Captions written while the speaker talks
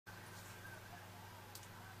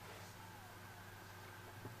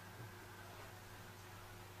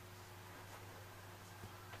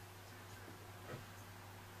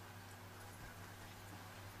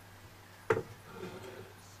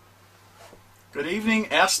Good evening,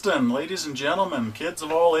 Eston, ladies and gentlemen, kids of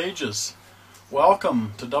all ages.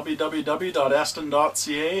 Welcome to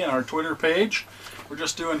www.eston.ca and our Twitter page. We're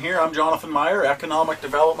just doing here, I'm Jonathan Meyer, Economic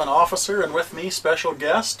Development Officer, and with me, special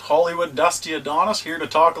guest, Hollywood Dusty Adonis, here to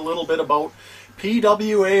talk a little bit about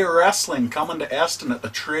PWA Wrestling coming to Eston at the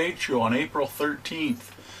trade show on April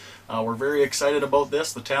 13th. We're very excited about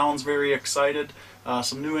this. The town's very excited.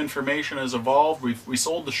 Some new information has evolved. We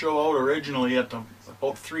sold the show out originally at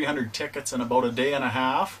about 300 tickets in about a day and a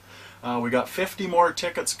half. We got 50 more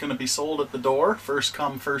tickets going to be sold at the door, first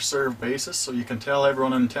come first served basis, so you can tell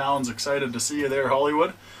everyone in town's excited to see you there,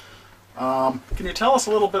 Hollywood. Can you tell us a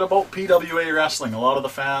little bit about PWA Wrestling? A lot of the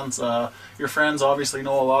fans, your friends obviously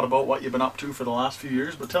know a lot about what you've been up to for the last few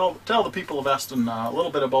years, but tell the people of Eston a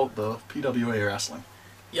little bit about the PWA Wrestling.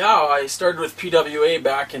 Yeah, I started with PWA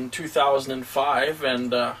back in 2005,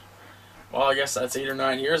 and well, I guess that's 8 or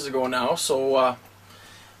 9 years ago now. So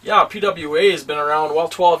yeah, PWA has been around, well,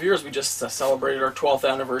 12 years. We just celebrated our 12th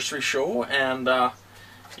anniversary show, and yeah,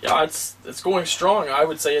 it's going strong. I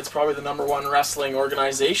would say it's probably the #1 wrestling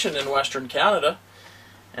organization in Western Canada.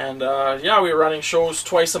 And yeah, we were running shows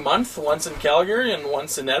twice a month, once in Calgary and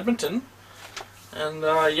once in Edmonton. And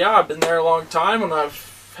yeah, I've been there a long time, and I've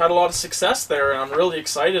had a lot of success there, and I'm really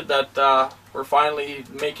excited that we're finally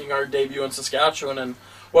making our debut in Saskatchewan, and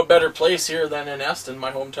what better place here than in Eston,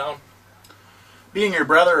 my hometown. Being your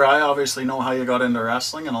brother, I obviously know how you got into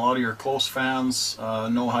wrestling, and a lot of your close fans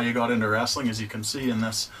know how you got into wrestling. As you can see in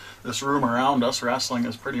this room around us, wrestling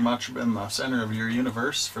has pretty much been the center of your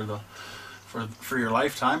universe for your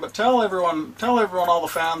lifetime. But tell everyone, all the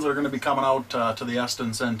fans that are going to be coming out to the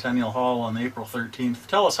Eston Centennial Hall on April 13th.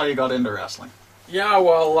 Tell us how you got into wrestling. Yeah,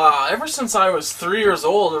 well, ever since I was 3 years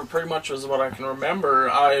old, or pretty much was what I can remember,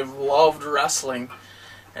 I've loved wrestling.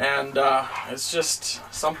 And it's just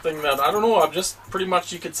something that, I don't know, I've just pretty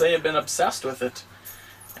much, you could say, I've been obsessed with it.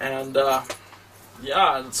 And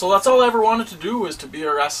yeah, so that's all I ever wanted to do, was to be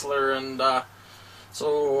a wrestler. And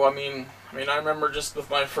so, I mean, I remember just with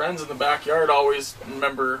my friends in the backyard, always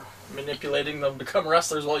remember manipulating them to become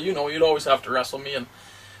wrestlers. Well, you know, you'd always have to wrestle me, and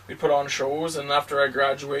we'd put on shows. And after I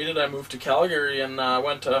graduated, I moved to Calgary and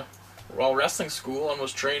went to, well, wrestling school, and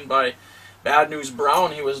was trained by Bad News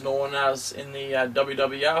Brown. He was known as in the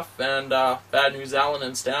WWF, and Bad News Allen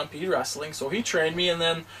in Stampede Wrestling. So he trained me, and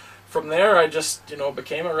then from there I just, you know,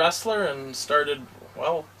 became a wrestler and started,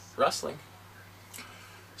 well, wrestling.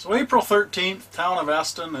 So April 13th, town of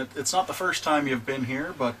Eston. It's not the first time you've been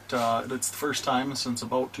here, but it's the first time since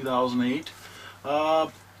about 2008.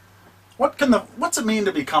 What's it mean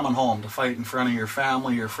to be coming home, to fight in front of your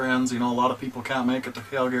family, your friends? You know, a lot of people can't make it to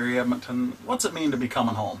Calgary, Edmonton. What's it mean to be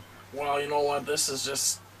coming home? Well, you know what, this is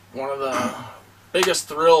just one of the biggest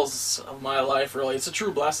thrills of my life, really. It's a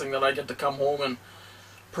true blessing that I get to come home and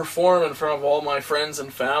perform in front of all my friends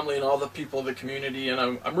and family and all the people of the community, and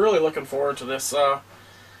I'm really looking forward to this.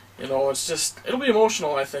 You know, it's just, it'll be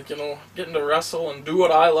emotional, I think, you know, getting to wrestle and do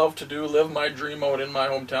what I love to do, live my dream out in my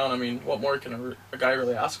hometown. I mean, what more can a guy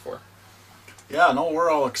really ask for? Yeah, no, we're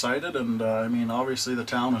all excited, and I mean, obviously the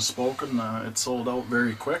town has spoken. It sold out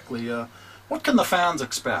very quickly. What can the fans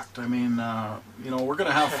expect? I mean, you know, we're going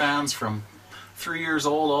to have fans from 3 years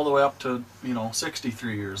old all the way up to, you know,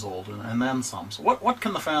 63 years old, and then some. So what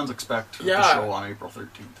can the fans expect at the show on April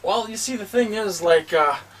 13th? Well, you see, the thing is, like,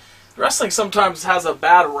 wrestling sometimes has a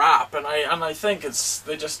bad rap, and I think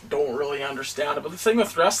they just don't really understand it. But the thing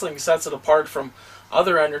with wrestling sets it apart from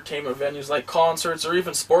other entertainment venues like concerts or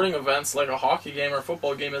even sporting events like a hockey game or a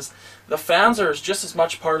football game is the fans are just as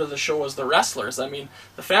much part of the show as the wrestlers. I mean,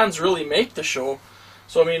 the fans really make the show.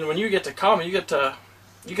 So I mean, when you get to come, you get to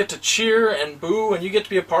cheer and boo, and you get to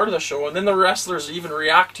be a part of the show, and then the wrestlers even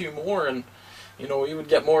react to you more, and you know, you would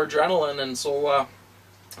get more adrenaline. And so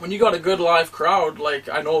when you got a good live crowd, like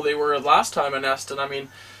I know they were last time in Eston, I mean,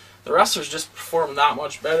 the wrestlers just perform that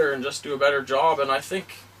much better and just do a better job. And I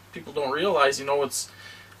think people don't realize, you know, it's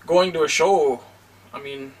going to a show. I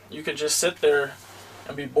mean, you can just sit there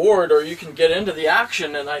and be bored, or you can get into the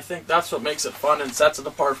action, and I think that's what makes it fun and sets it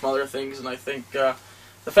apart from other things. And I think the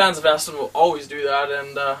fans of Eston will always do that,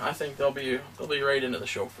 and I think they'll be right into the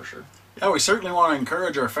show for sure. Yeah, we certainly want to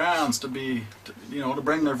encourage our fans to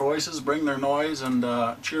bring their voices, bring their noise, and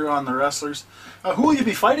cheer on the wrestlers. Who will you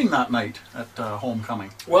be fighting that night at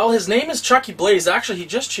Homecoming? Well, his name is Chucky Blaze. Actually, he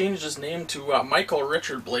just changed his name to Michael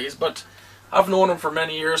Richard Blaze, but I've known him for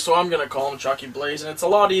many years, so I'm going to call him Chucky Blaze, and it's a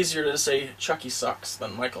lot easier to say Chucky sucks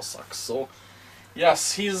than Michael sucks. So,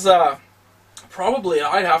 yes, he's probably,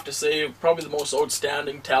 I'd have to say, probably the most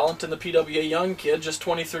outstanding talent in the PWA. Young kid, just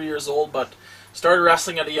 23 years old, but started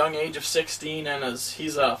wrestling at a young age of 16, and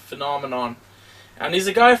he's a phenomenon. And he's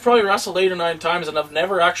a guy I've probably wrestled 8 or 9 times and I've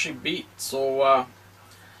never actually beat. So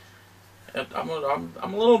I'm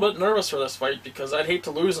a little bit nervous for this fight because I'd hate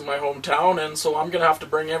to lose in my hometown, and so I'm going to have to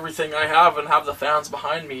bring everything I have and have the fans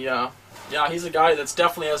behind me. Yeah, he's a guy that's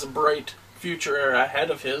definitely has a bright future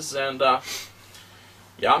ahead of his, and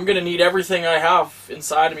yeah, I'm going to need everything I have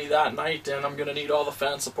inside of me that night, and I'm going to need all the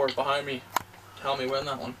fan support behind me to help me win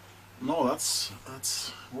that one. No,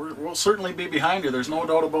 we'll certainly be behind you. There's no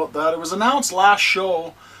doubt about that. It was announced last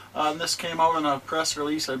show, and this came out in a press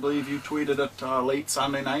release. I believe you tweeted it late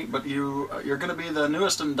Sunday night. But you're going to be the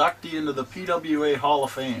newest inductee into the PWA Hall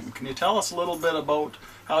of Fame. Can you tell us a little bit about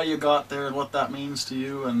how you got there and what that means to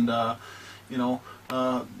you? And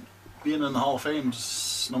being in the Hall of Fame,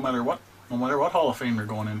 no matter what Hall of Fame you're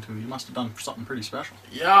going into, you must have done something pretty special.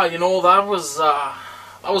 Yeah,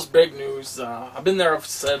 that was big news. I've been there, I've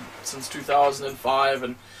said, since 2005,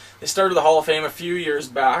 and they started the Hall of Fame a few years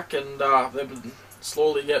back, and they've been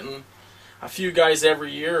slowly getting a few guys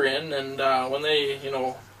every year in, and when they,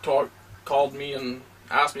 called me and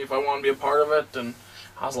asked me if I wanted to be a part of it, and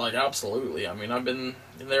I was like, absolutely. I mean, I've been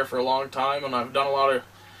in there for a long time, and I've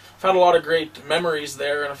had a lot of great memories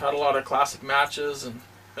there, and I've had a lot of classic matches, and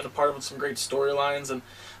been a part of some great storylines, and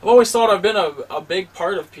I've always thought I've been a big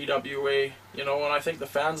part of PWA, and I think the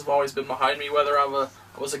fans have always been behind me, whether I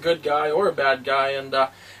was a good guy or a bad guy, and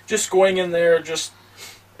just going in there,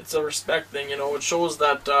 it's a respect thing, it shows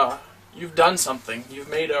that you've done something, you've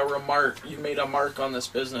made a mark on this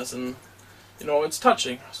business, and it's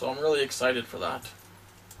touching, so I'm really excited for that.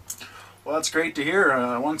 Well, that's great to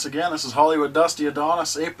hear. Once again, this is Hollywood Dusty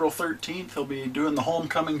Adonis, April 13th. He'll be doing the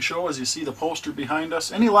Homecoming show, as you see the poster behind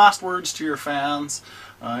us. Any last words to your fans?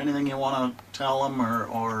 Anything you want to tell them,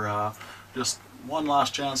 or just one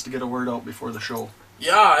last chance to get a word out before the show?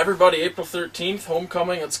 Yeah, everybody, April 13th,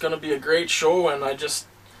 Homecoming. It's going to be a great show, and I just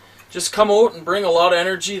come out and bring a lot of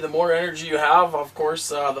energy. The more energy you have, of course,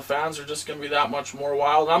 the fans are just going to be that much more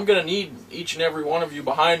wild. I'm going to need each and every one of you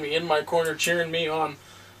behind me in my corner cheering me on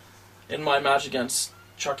in my match against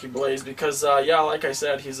Chucky Blaze, because like I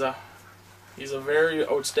said, he's a very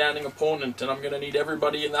outstanding opponent, and I'm going to need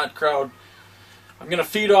everybody in that crowd. I'm going to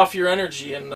feed off your energy, and